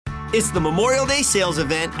It's the Memorial Day sales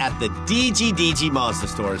event at the DGDG Mazda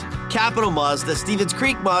stores. Capital Mazda, Stevens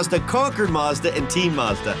Creek Mazda, Concord Mazda, and Team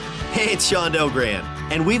Mazda. Hey, it's Sean Delgrand.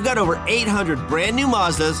 And we've got over 800 brand new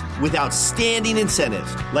Mazdas with outstanding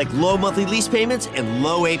incentives, like low monthly lease payments and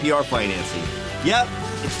low APR financing. Yep,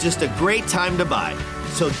 it's just a great time to buy.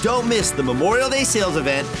 So don't miss the Memorial Day sales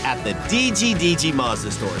event at the DGDG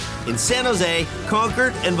Mazda stores in San Jose,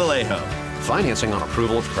 Concord, and Vallejo. Financing on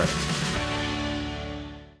approval of credit.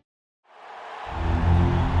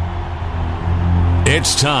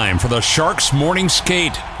 It's time for the Sharks Morning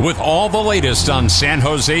Skate with all the latest on San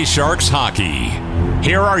Jose Sharks hockey.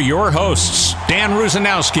 Here are your hosts, Dan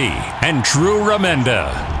Rusanowski and Drew Remenda.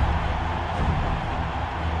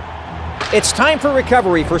 It's time for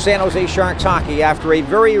recovery for San Jose Sharks hockey after a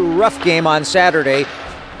very rough game on Saturday,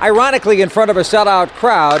 ironically in front of a sellout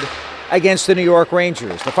crowd against the New York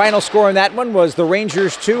Rangers. The final score in that one was the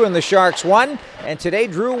Rangers 2 and the Sharks 1. And today,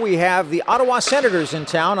 Drew, we have the Ottawa Senators in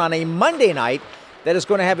town on a Monday night that is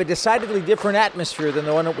going to have a decidedly different atmosphere than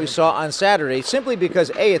the one that we saw on Saturday, simply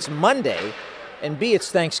because A, it's Monday, and B,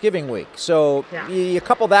 it's Thanksgiving week. So you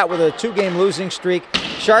couple that with a 2-game losing streak.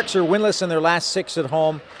 Sharks are winless in their last 6 at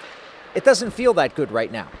home. It doesn't feel that good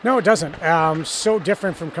right now. No, it doesn't. So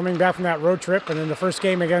different from coming back from that road trip and then the first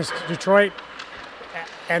game against Detroit.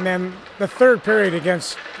 And then the third period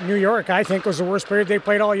against New York, I think, was the worst period they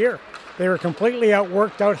played all year. They were completely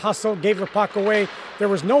outworked, out-hustled, gave the puck away. There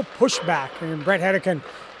was no pushback. I mean, Brett Hedican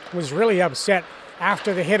was really upset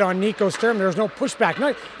after the hit on Nico Sturm. There was no pushback. No,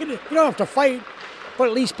 you don't have to fight, but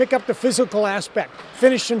at least pick up the physical aspect.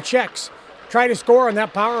 Finish some checks. Try to score on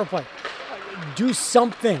that power play. Do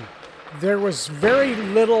something. There was very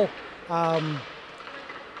little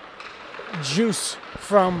juice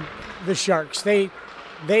from the Sharks. They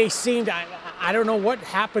seemed, I don't know what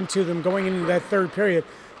happened to them going into that third period.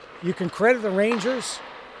 You can credit the Rangers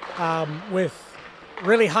with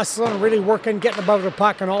really hustling, really working, getting above the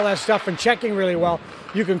puck and all that stuff and checking really well.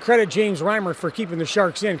 You can credit James Reimer for keeping the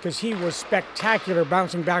Sharks in because he was spectacular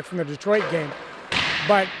bouncing back from the Detroit game.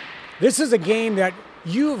 But this is a game that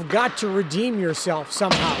you've got to redeem yourself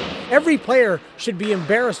somehow. Every player should be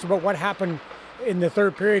embarrassed about what happened in the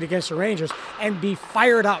third period against the Rangers and be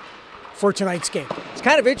fired up for tonight's game. It's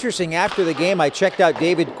kind of interesting. After the game, I checked out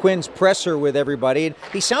David Quinn's presser with everybody, and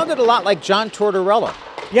he sounded a lot like John Tortorella.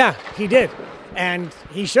 Yeah, he did, and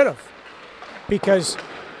he should have. Because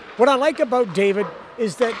what I like about David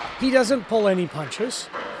is that he doesn't pull any punches.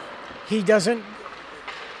 He doesn't.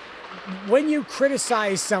 When you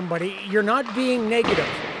criticize somebody, you're not being negative.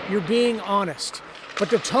 You're being honest.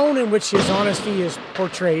 But the tone in which his honesty is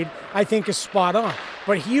portrayed, I think, is spot on.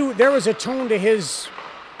 But there was a tone to his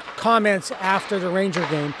comments after the Ranger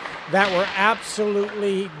game that were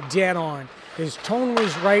absolutely dead on. His tone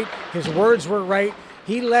was right. His words were right.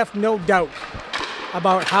 He left no doubt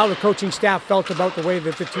about how the coaching staff felt about the way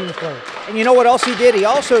that the team played. And you know what else he did? He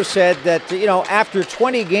also said that, after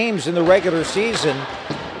 20 games in the regular season,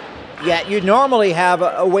 you normally have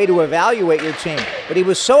a way to evaluate your team. But he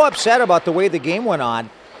was so upset about the way the game went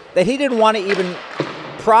on that he didn't want to even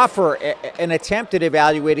proffer an attempt at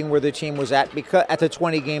evaluating where the team was at the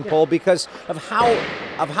 20-game poll because of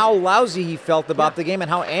how lousy he felt about the game and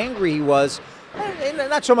how angry he was. And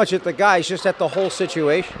not so much at the guys, just at the whole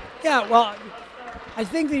situation. Yeah, well, I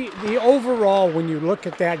think the overall, when you look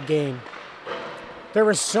at that game, there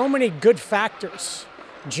were so many good factors.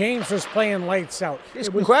 James was playing lights out. It was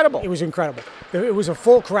incredible. It was incredible. It was a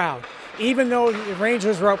full crowd. Even though the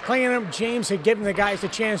Rangers were out playing them, James had given the guys a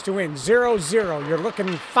chance to win. 0-0. You're looking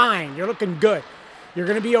fine. You're looking good. You're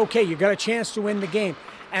going to be okay. You got a chance to win the game.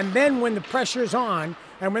 And then when the pressure's on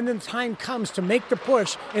and when the time comes to make the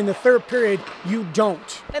push in the third period, you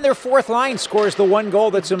don't. And their fourth line scores the one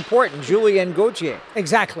goal that's important, Julien Gauthier.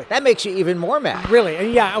 Exactly. That makes you even more mad. Really.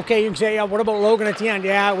 And you can say, what about Logan at the end?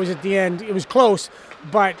 Yeah, it was at the end. It was close.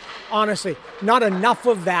 But honestly, not enough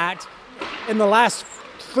of that in the last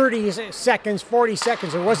 30 seconds, 40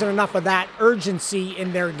 seconds. There wasn't enough of that urgency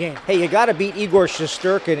in their game. Hey, you got to beat Igor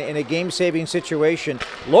Shesterkin in a game-saving situation.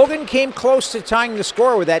 Logan came close to tying the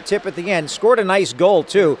score with that tip at the end. Scored a nice goal,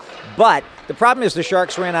 too. But the problem is the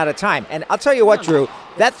Sharks ran out of time. And I'll tell you what, Drew,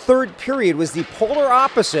 that third period was the polar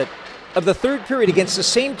opposite of the third period against the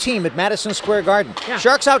same team at Madison Square Garden. Yeah.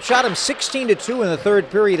 Sharks outshot them 16-2 in the third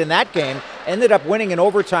period in that game. Ended up winning in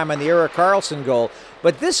overtime on the Erik Karlsson goal.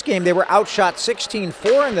 But this game, they were outshot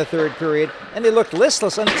 16-4 in the third period, and they looked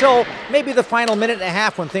listless until maybe the final minute and a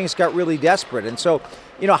half when things got really desperate. And so,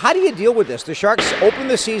 how do you deal with this? The Sharks opened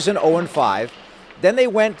the season 0-5. Then they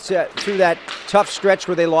went through that tough stretch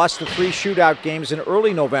where they lost the 3 shootout games in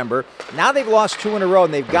early November. Now they've lost 2 in a row,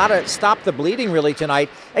 and they've got to stop the bleeding really tonight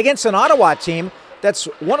against an Ottawa team that's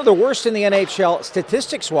one of the worst in the NHL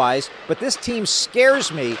statistics-wise, but this team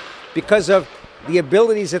scares me because of the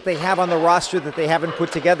abilities that they have on the roster that they haven't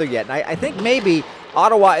put together yet. And I think maybe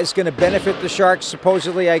Ottawa is going to benefit the Sharks,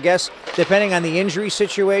 supposedly, I guess, depending on the injury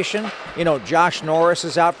situation. You know, Josh Norris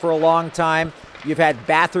is out for a long time. You've had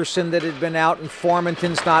Batherson that had been out, and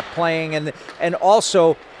Formanton's not playing, and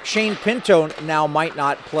also Shane Pinto now might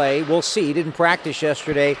not play. We'll see. He didn't practice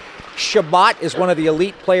yesterday. Shabbat is one of the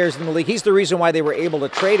elite players in the league. He's the reason why they were able to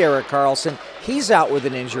trade Erik Karlsson. He's out with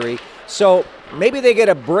an injury. So maybe they get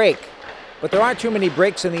a break, but there aren't too many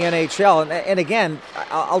breaks in the NHL. And again,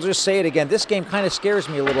 I'll just say it again, this game kind of scares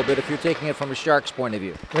me a little bit if you're taking it from a Sharks point of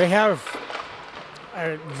view. They have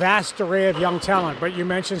a vast array of young talent, but you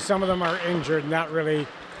mentioned some of them are injured, and that really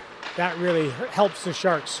helps the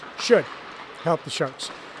Sharks, should help the Sharks.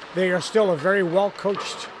 They are still a very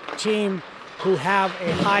well-coached team who have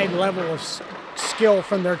a high level of skill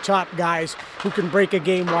from their top guys who can break a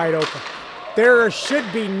game wide open. There should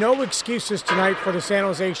be no excuses tonight for the San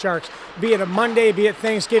Jose Sharks, be it a Monday, be it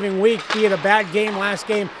Thanksgiving week, be it a bad game last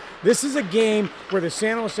game. This is a game where the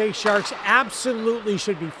San Jose Sharks absolutely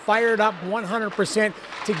should be fired up 100%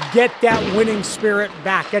 to get that winning spirit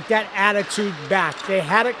back, get that attitude back. They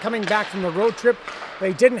had it coming back from the road trip.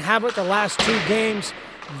 They didn't have it the last 2 games.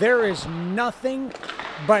 There is nothing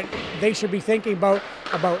but they should be thinking about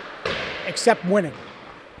except winning.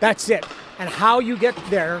 That's it. And how you get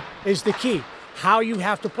there is the key. How you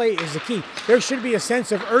have to play is the key. There should be a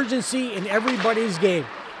sense of urgency in everybody's game.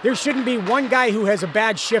 There shouldn't be one guy who has a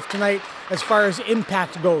bad shift tonight as far as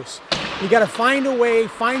impact goes. You got to find a way,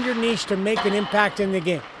 find your niche to make an impact in the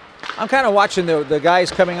game. I'm kind of watching the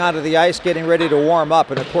guys coming out of the ice getting ready to warm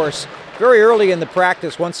up, and of course, very early in the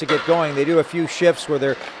practice, once they get going, they do a few shifts where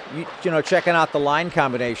they're checking out the line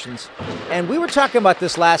combinations. And we were talking about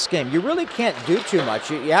this last game. You really can't do too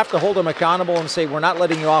much. You have to hold them accountable and say, we're not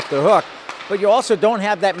letting you off the hook. But you also don't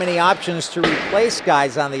have that many options to replace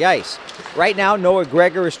guys on the ice. Right now, Noah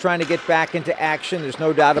Gregor is trying to get back into action. There's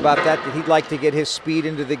no doubt about that he'd like to get his speed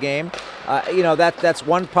into the game. That's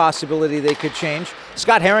one possibility they could change.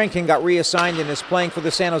 Scott Harrington got reassigned and is playing for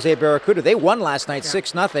the San Jose Barracuda. They won last night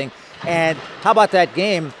 6-0. And how about that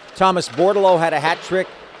game? Thomas Bordeleau had a hat trick.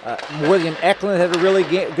 William Eklund had a really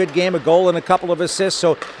good game, a goal and a couple of assists.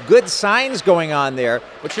 So good signs going on there.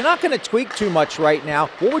 But you're not going to tweak too much right now.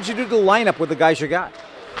 What would you do to the lineup with the guys you got?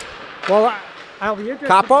 Well, I'll be interested.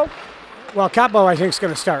 Capo? Well, Capo, I think, is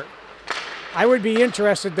going to start. I would be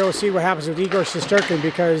interested, though, to see what happens with Igor Shesterkin,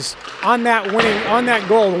 because on that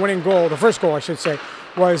winning goal, the first goal, I should say,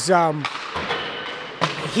 was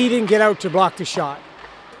he didn't get out to block the shot.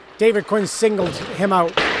 David Quinn singled him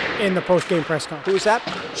out in the post-game press conference. Who was that?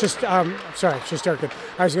 Shesterkin.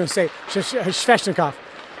 I was going to say Svechnikov.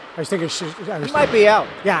 I was thinking he might be out.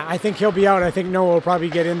 Yeah, I think he'll be out. I think Noah will probably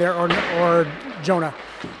get in there, or Jonah.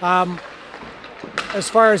 As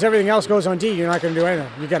far as everything else goes on D, you're not going to do anything.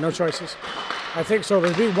 You got no choices. I think so.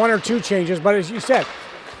 There'll be 1 or 2 changes, but as you said,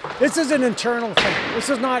 this is an internal thing. This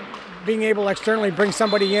is not being able to externally bring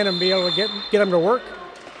somebody in and be able to get them to work.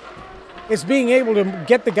 It's being able to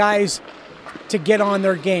get the guys to get on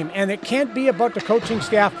their game. And it can't be about the coaching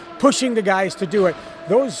staff pushing the guys to do it.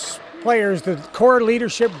 Those players, the core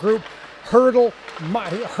leadership group, Hurdle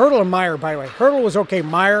and Meyer, by the way. Hurdle was okay.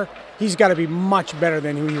 Meyer, he's got to be much better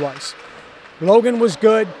than who he was. Logan was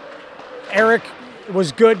good. Eric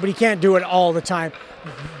was good, but he can't do it all the time.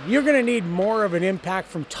 You're going to need more of an impact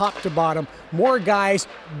from top to bottom, more guys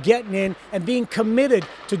getting in and being committed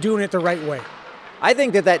to doing it the right way. I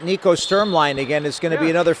think that Nico Sturm line again is going to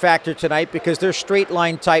be another factor tonight because they're straight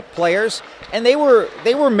line type players, and they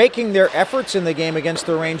were making their efforts in the game against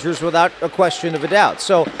the Rangers without a question of a doubt.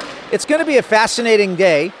 So it's going to be a fascinating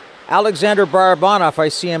day. Alexander Barabanov, I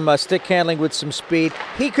see him stick handling with some speed.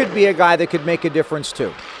 He could be a guy that could make a difference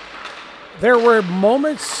too. There were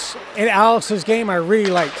moments in Alex's game I really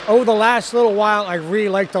liked. Over the last little while, I really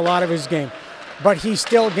liked a lot of his game. But he's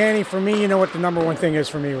still, Danny, for me, you know what the number one thing is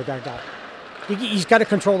for me with that guy. He's got to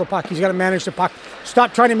control the puck. He's got to manage the puck.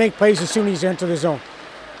 Stop trying to make plays as soon as he's into the zone.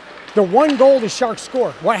 The one goal the Sharks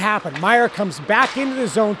score, what happened? Meyer comes back into the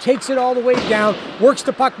zone, takes it all the way down, works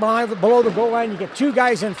the puck below the goal line. You get 2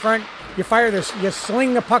 guys in front. You fire this. You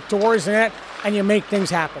sling the puck towards the net, and you make things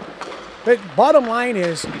happen. The bottom line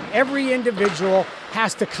is every individual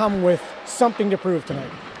has to come with something to prove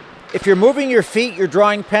tonight. If you're moving your feet, you're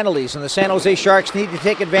drawing penalties, and the San Jose Sharks need to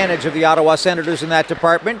take advantage of the Ottawa Senators in that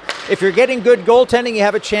department. If you're getting good goaltending, you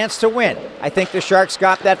have a chance to win. I think the Sharks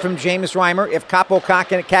got that from James Reimer. If Kaapo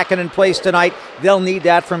Kähkönen plays tonight, they'll need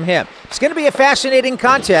that from him. It's going to be a fascinating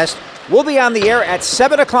contest. We'll be on the air at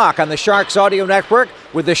 7 o'clock on the Sharks Audio Network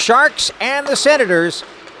with the Sharks and the Senators,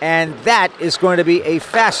 and that is going to be a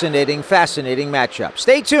fascinating, fascinating matchup.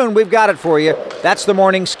 Stay tuned. We've got it for you. That's the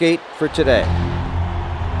Morning Skate for today.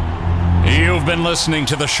 You've been listening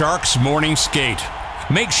to the Sharks Morning Skate.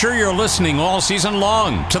 Make sure you're listening all season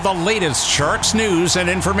long to the latest Sharks news and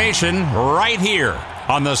information right here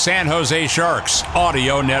on the San Jose Sharks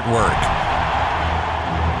Audio Network.